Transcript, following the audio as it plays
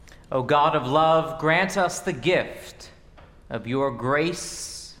O God of love, grant us the gift of your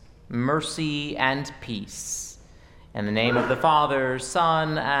grace, mercy, and peace. In the name of the Father,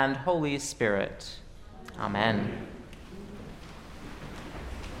 Son, and Holy Spirit. Amen.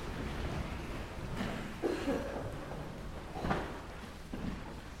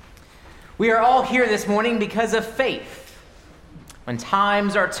 We are all here this morning because of faith. When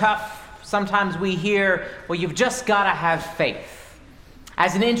times are tough, sometimes we hear, well, you've just got to have faith.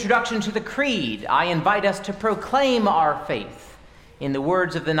 As an introduction to the Creed, I invite us to proclaim our faith in the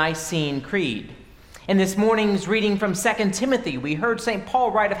words of the Nicene Creed. In this morning's reading from 2 Timothy, we heard St. Paul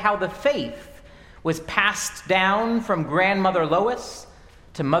write of how the faith was passed down from grandmother Lois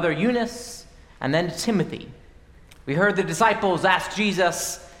to Mother Eunice and then to Timothy. We heard the disciples ask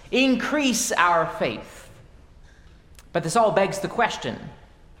Jesus, increase our faith. But this all begs the question,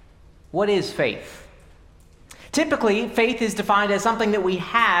 what is faith? Typically, faith is defined as something that we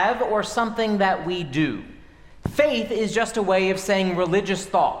have or something that we do. Faith is just a way of saying religious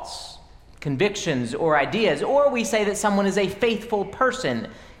thoughts, convictions, or ideas, or we say that someone is a faithful person,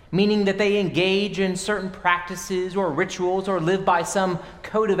 meaning that they engage in certain practices or rituals or live by some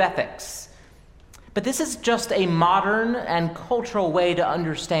code of ethics. But this is just a modern and cultural way to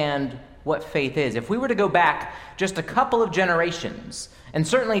understand what faith is. If we were to go back just a couple of generations, and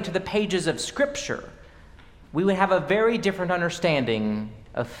certainly to the pages of Scripture, we would have a very different understanding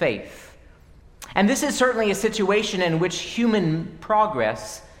of faith. And this is certainly a situation in which human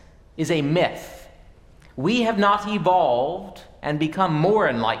progress is a myth. We have not evolved and become more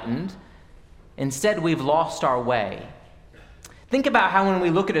enlightened. Instead, we've lost our way. Think about how when we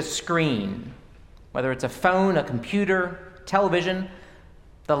look at a screen, whether it's a phone, a computer, television,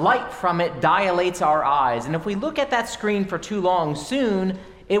 the light from it dilates our eyes. And if we look at that screen for too long, soon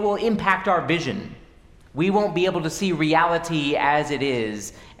it will impact our vision. We won't be able to see reality as it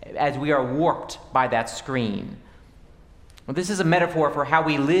is, as we are warped by that screen. Well, this is a metaphor for how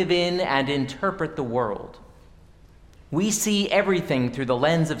we live in and interpret the world. We see everything through the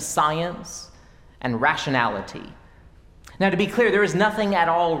lens of science and rationality. Now, to be clear, there is nothing at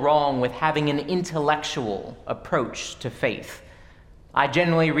all wrong with having an intellectual approach to faith. I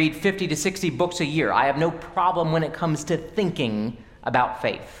generally read 50 to 60 books a year. I have no problem when it comes to thinking about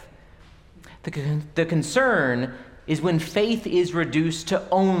faith. The concern is when faith is reduced to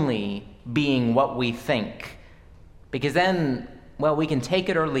only being what we think. Because then, well, we can take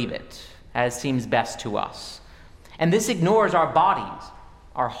it or leave it as seems best to us. And this ignores our bodies,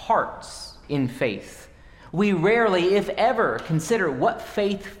 our hearts in faith. We rarely, if ever, consider what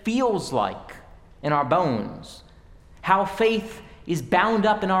faith feels like in our bones, how faith is bound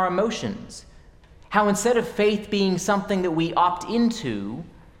up in our emotions, how instead of faith being something that we opt into,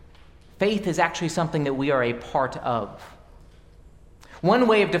 faith is actually something that we are a part of. One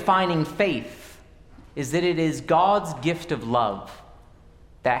way of defining faith is that it is God's gift of love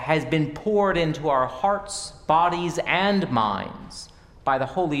that has been poured into our hearts, bodies, and minds by the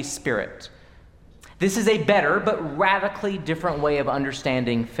Holy Spirit. This is a better but radically different way of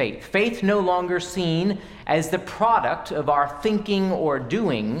understanding faith. Faith no longer seen as the product of our thinking or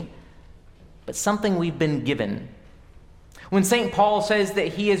doing, but something we've been given. When St. Paul says that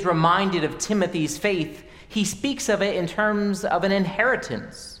he is reminded of Timothy's faith, he speaks of it in terms of an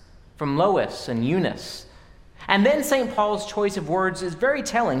inheritance from Lois and Eunice. And then St. Paul's choice of words is very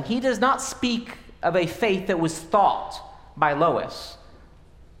telling. He does not speak of a faith that was thought by Lois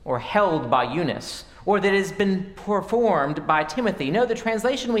or held by Eunice or that has been performed by Timothy. No, the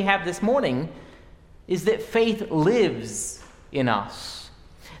translation we have this morning is that faith lives in us.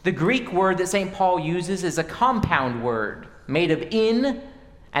 The Greek word that St. Paul uses is a compound word made of in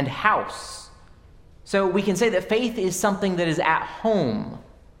and house. So we can say that faith is something that is at home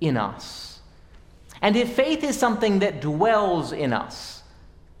in us. And if faith is something that dwells in us,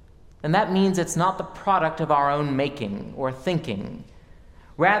 then that means it's not the product of our own making or thinking.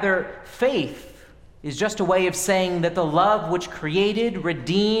 Rather, faith is just a way of saying that the love which created,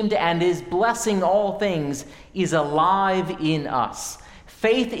 redeemed, and is blessing all things is alive in us.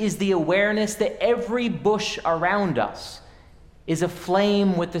 Faith is the awareness that every bush around us is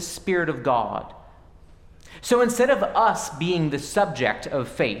aflame with the Spirit of God. So instead of us being the subject of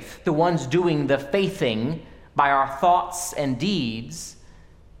faith, the ones doing the faithing by our thoughts and deeds,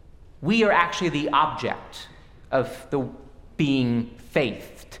 we are actually the object of the being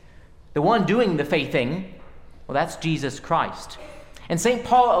faithed. The one doing the faithing, well, that's Jesus Christ. And St.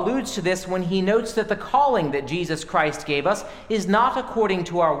 Paul alludes to this when he notes that the calling that Jesus Christ gave us is not according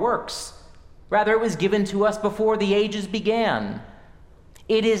to our works. Rather, it was given to us before the ages began.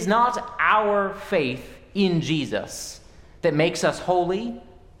 It is not our faith in Jesus that makes us holy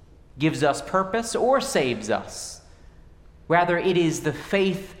gives us purpose, or saves us. Rather, it is the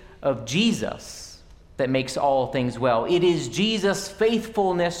faith of Jesus that makes all things well. It is Jesus'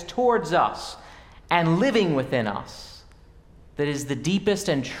 faithfulness towards us and living within us that is the deepest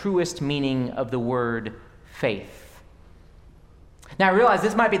and truest meaning of the word faith. Now, I realize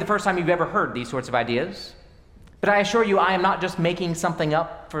this might be the first time you've ever heard these sorts of ideas, but I assure you I am not just making something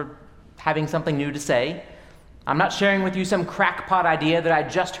up for having something new to say. I'm not sharing with you some crackpot idea that I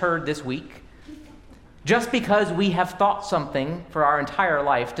just heard this week. Just because we have thought something for our entire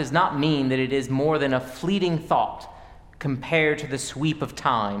life does not mean that it is more than a fleeting thought compared to the sweep of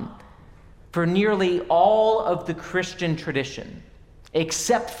time. For nearly all of the Christian tradition,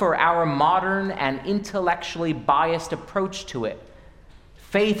 except for our modern and intellectually biased approach to it,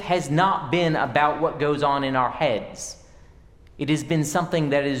 faith has not been about what goes on in our heads. It has been something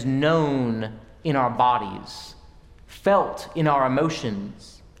that is known in our bodies, felt in our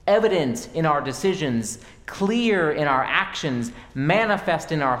emotions, evident in our decisions, clear in our actions,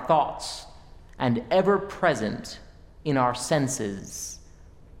 manifest in our thoughts, and ever present in our senses.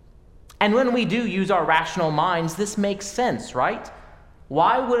 And when we do use our rational minds, this makes sense, right?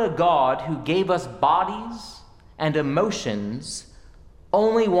 Why would a God who gave us bodies and emotions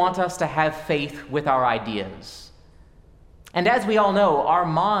only want us to have faith with our ideas? And as we all know, our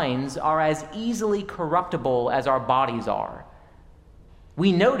minds are as easily corruptible as our bodies are.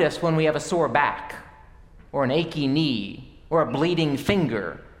 We notice when we have a sore back, or an achy knee, or a bleeding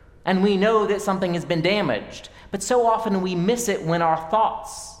finger, and we know that something has been damaged. But so often we miss it when our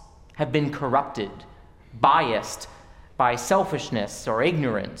thoughts have been corrupted, biased by selfishness or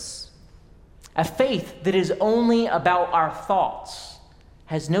ignorance. A faith that is only about our thoughts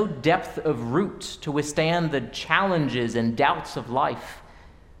has no depth of root to withstand the challenges and doubts of life.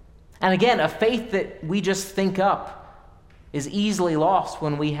 And again, a faith that we just think up is easily lost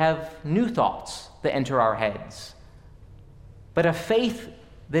when we have new thoughts that enter our heads. But a faith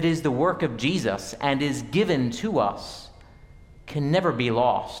that is the work of Jesus and is given to us can never be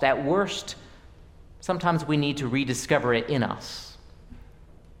lost. At worst, sometimes we need to rediscover it in us.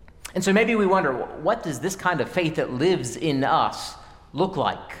 And so maybe we wonder, what does this kind of faith that lives in us look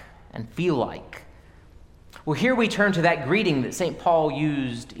like and feel like? Well, here we turn to that greeting that St. Paul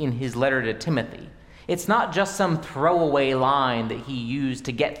used in his letter to Timothy. It's not just some throwaway line that he used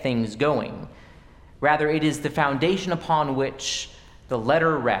to get things going. Rather, it is the foundation upon which the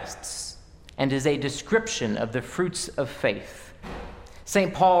letter rests and is a description of the fruits of faith.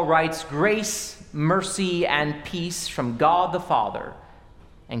 St. Paul writes, "Grace, mercy, and peace from God the Father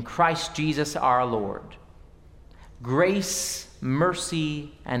and Christ Jesus our Lord." Grace,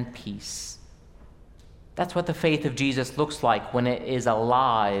 mercy, and peace. That's what the faith of Jesus looks like when it is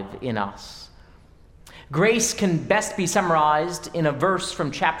alive in us. Grace can best be summarized in a verse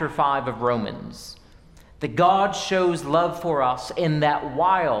from chapter 5 of Romans. That God shows love for us in that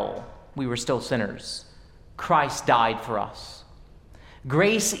while we were still sinners, Christ died for us.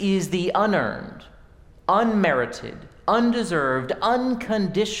 Grace is the unearned, unmerited, undeserved,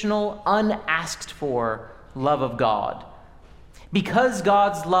 unconditional, unasked for love of God. Because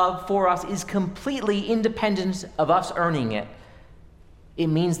God's love for us is completely independent of us earning it, it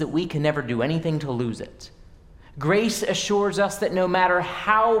means that we can never do anything to lose it. Grace assures us that no matter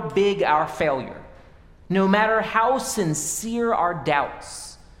how big our failure, no matter how sincere our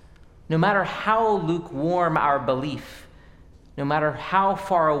doubts, no matter how lukewarm our belief, no matter how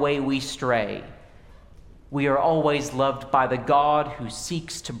far away we stray, we are always loved by the God who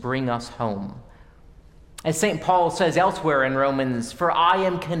seeks to bring us home. As St. Paul says elsewhere in Romans, "For I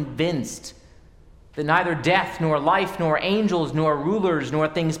am convinced that neither death, nor life, nor angels, nor rulers, nor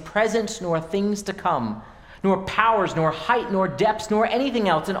things present, nor things to come, nor powers, nor height, nor depths, nor anything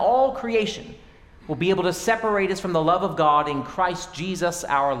else in all creation will be able to separate us from the love of God in Christ Jesus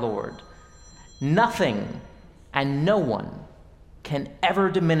our Lord. Nothing and no one can ever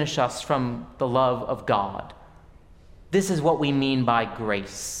diminish us from the love of God." This is what we mean by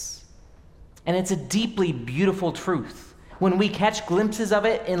grace. And it's a deeply beautiful truth. When we catch glimpses of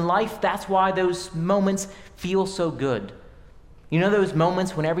it in life, that's why those moments feel so good. You know those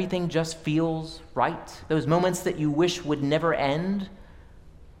moments when everything just feels right? Those moments that you wish would never end?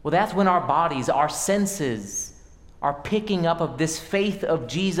 Well, that's when our bodies, our senses, are picking up of this faith of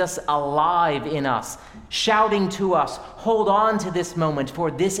Jesus alive in us, shouting to us, "Hold on to this moment, for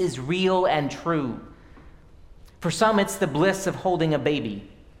this is real and true." For some, it's the bliss of holding a baby,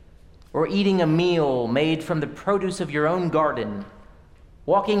 or eating a meal made from the produce of your own garden,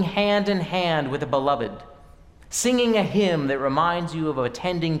 walking hand in hand with a beloved, singing a hymn that reminds you of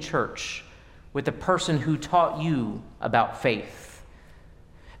attending church with the person who taught you about faith.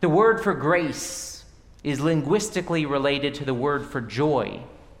 The word for grace is linguistically related to the word for joy.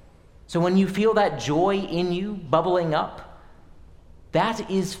 So when you feel that joy in you bubbling up, that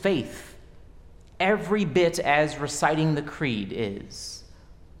is faith, every bit as reciting the creed is.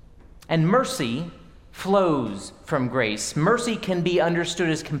 And mercy flows from grace. Mercy can be understood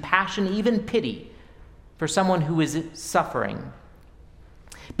as compassion, even pity, for someone who is suffering.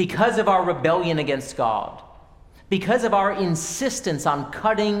 Because of our rebellion against God, because of our insistence on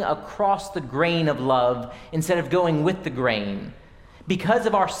cutting across the grain of love instead of going with the grain, because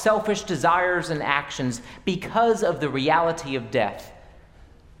of our selfish desires and actions, because of the reality of death,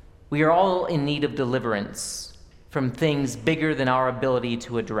 we are all in need of deliverance from things bigger than our ability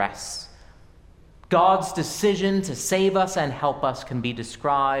to address. God's decision to save us and help us can be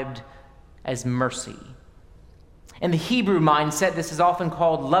described as mercy. In the Hebrew mindset, this is often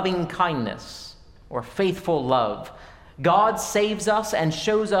called loving kindness or faithful love. God saves us and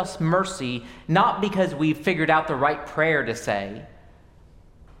shows us mercy not because we've figured out the right prayer to say,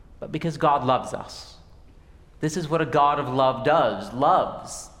 but because God loves us. This is what a God of love does,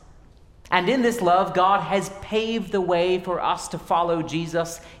 loves. And in this love, God has paved the way for us to follow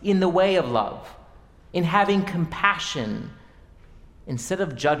Jesus in the way of love, in having compassion instead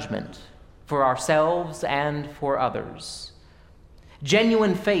of judgment for ourselves and for others.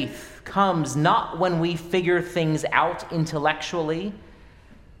 Genuine faith comes not when we figure things out intellectually,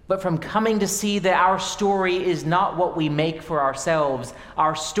 but from coming to see that our story is not what we make for ourselves.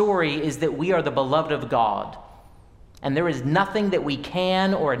 Our story is that we are the beloved of God, and there is nothing that we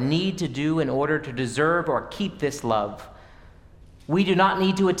can or need to do in order to deserve or keep this love. We do not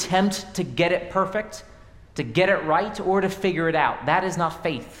need to attempt to get it perfect, to get it right, or to figure it out. That is not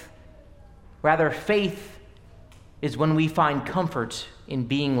faith. Rather, faith is when we find comfort in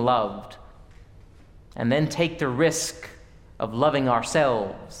being loved and then take the risk of loving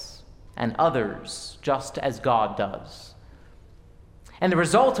ourselves and others just as God does. And the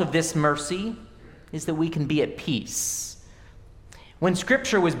result of this mercy is that we can be at peace. When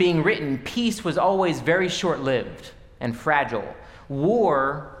Scripture was being written, peace was always very short-lived and fragile.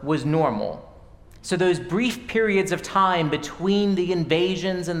 War was normal. So those brief periods of time between the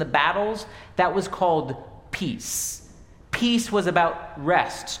invasions and the battles, that was called peace. Peace was about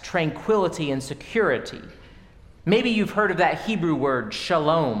rest, tranquility, and security. Maybe you've heard of that Hebrew word,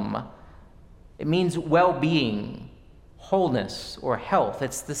 shalom. It means well-being, wholeness, or health.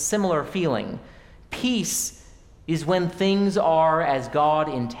 It's the similar feeling. Peace is when things are as God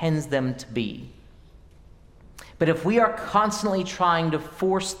intends them to be. But if we are constantly trying to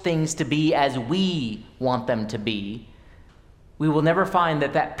force things to be as we want them to be, we will never find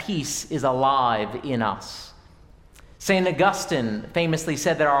that peace is alive in us. St. Augustine famously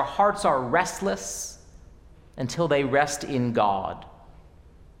said that our hearts are restless until they rest in God.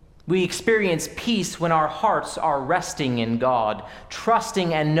 We experience peace when our hearts are resting in God,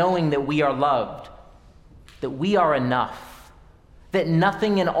 trusting and knowing that we are loved, that we are enough, that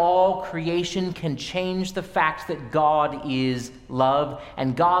nothing in all creation can change the fact that God is love,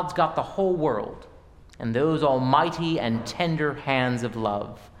 and God's got the whole world in those almighty and tender hands of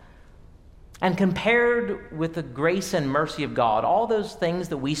love. And compared with the grace and mercy of God, all those things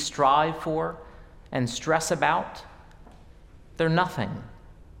that we strive for and stress about, they're nothing.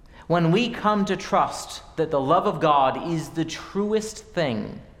 When we come to trust that the love of God is the truest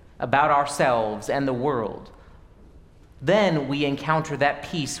thing about ourselves and the world, then we encounter that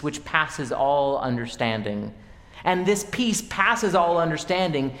peace which passes all understanding. And this peace passes all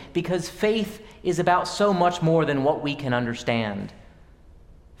understanding because faith is about so much more than what we can understand.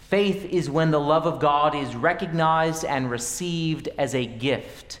 Faith is when the love of God is recognized and received as a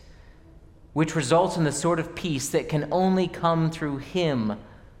gift, which results in the sort of peace that can only come through Him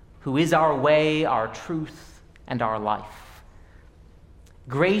who is our way, our truth, and our life.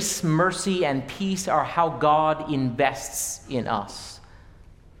 Grace, mercy, and peace are how God invests in us,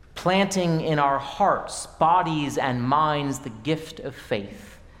 planting in our hearts, bodies, and minds the gift of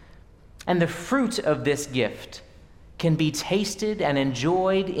faith. And the fruit of this gift can be tasted and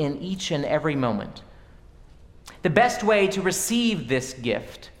enjoyed in each and every moment. The best way to receive this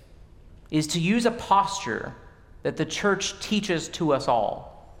gift is to use a posture that the church teaches to us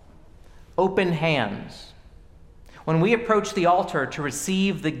all: open hands. When we approach the altar to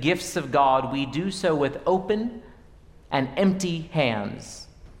receive the gifts of God, we do so with open and empty hands.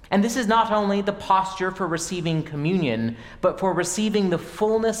 And this is not only the posture for receiving communion, but for receiving the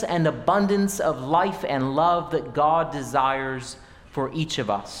fullness and abundance of life and love that God desires for each of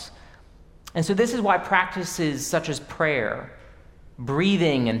us. And so this is why practices such as prayer,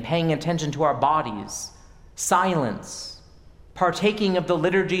 breathing and paying attention to our bodies, silence, partaking of the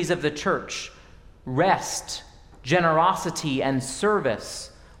liturgies of the church, rest, generosity, and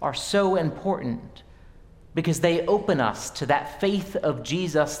service are so important because they open us to that faith of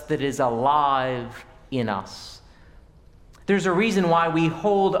Jesus that is alive in us. There's a reason why we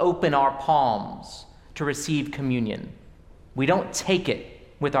hold open our palms to receive communion. We don't take it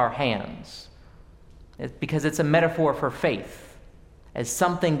with our hands. It's because it's a metaphor for faith as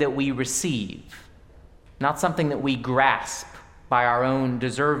something that we receive, not something that we grasp by our own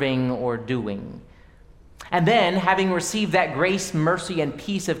deserving or doing. And then, having received that grace, mercy, and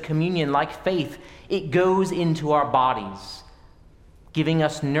peace of communion like faith, it goes into our bodies, giving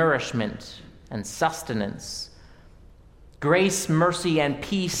us nourishment and sustenance. Grace, mercy, and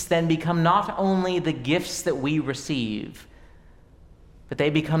peace then become not only the gifts that we receive, but they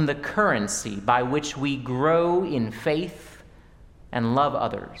become the currency by which we grow in faith and love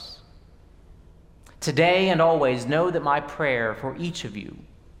others. Today and always, know that my prayer for each of you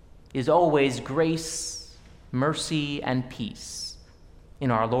is always grace, mercy, and peace in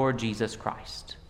our Lord Jesus Christ.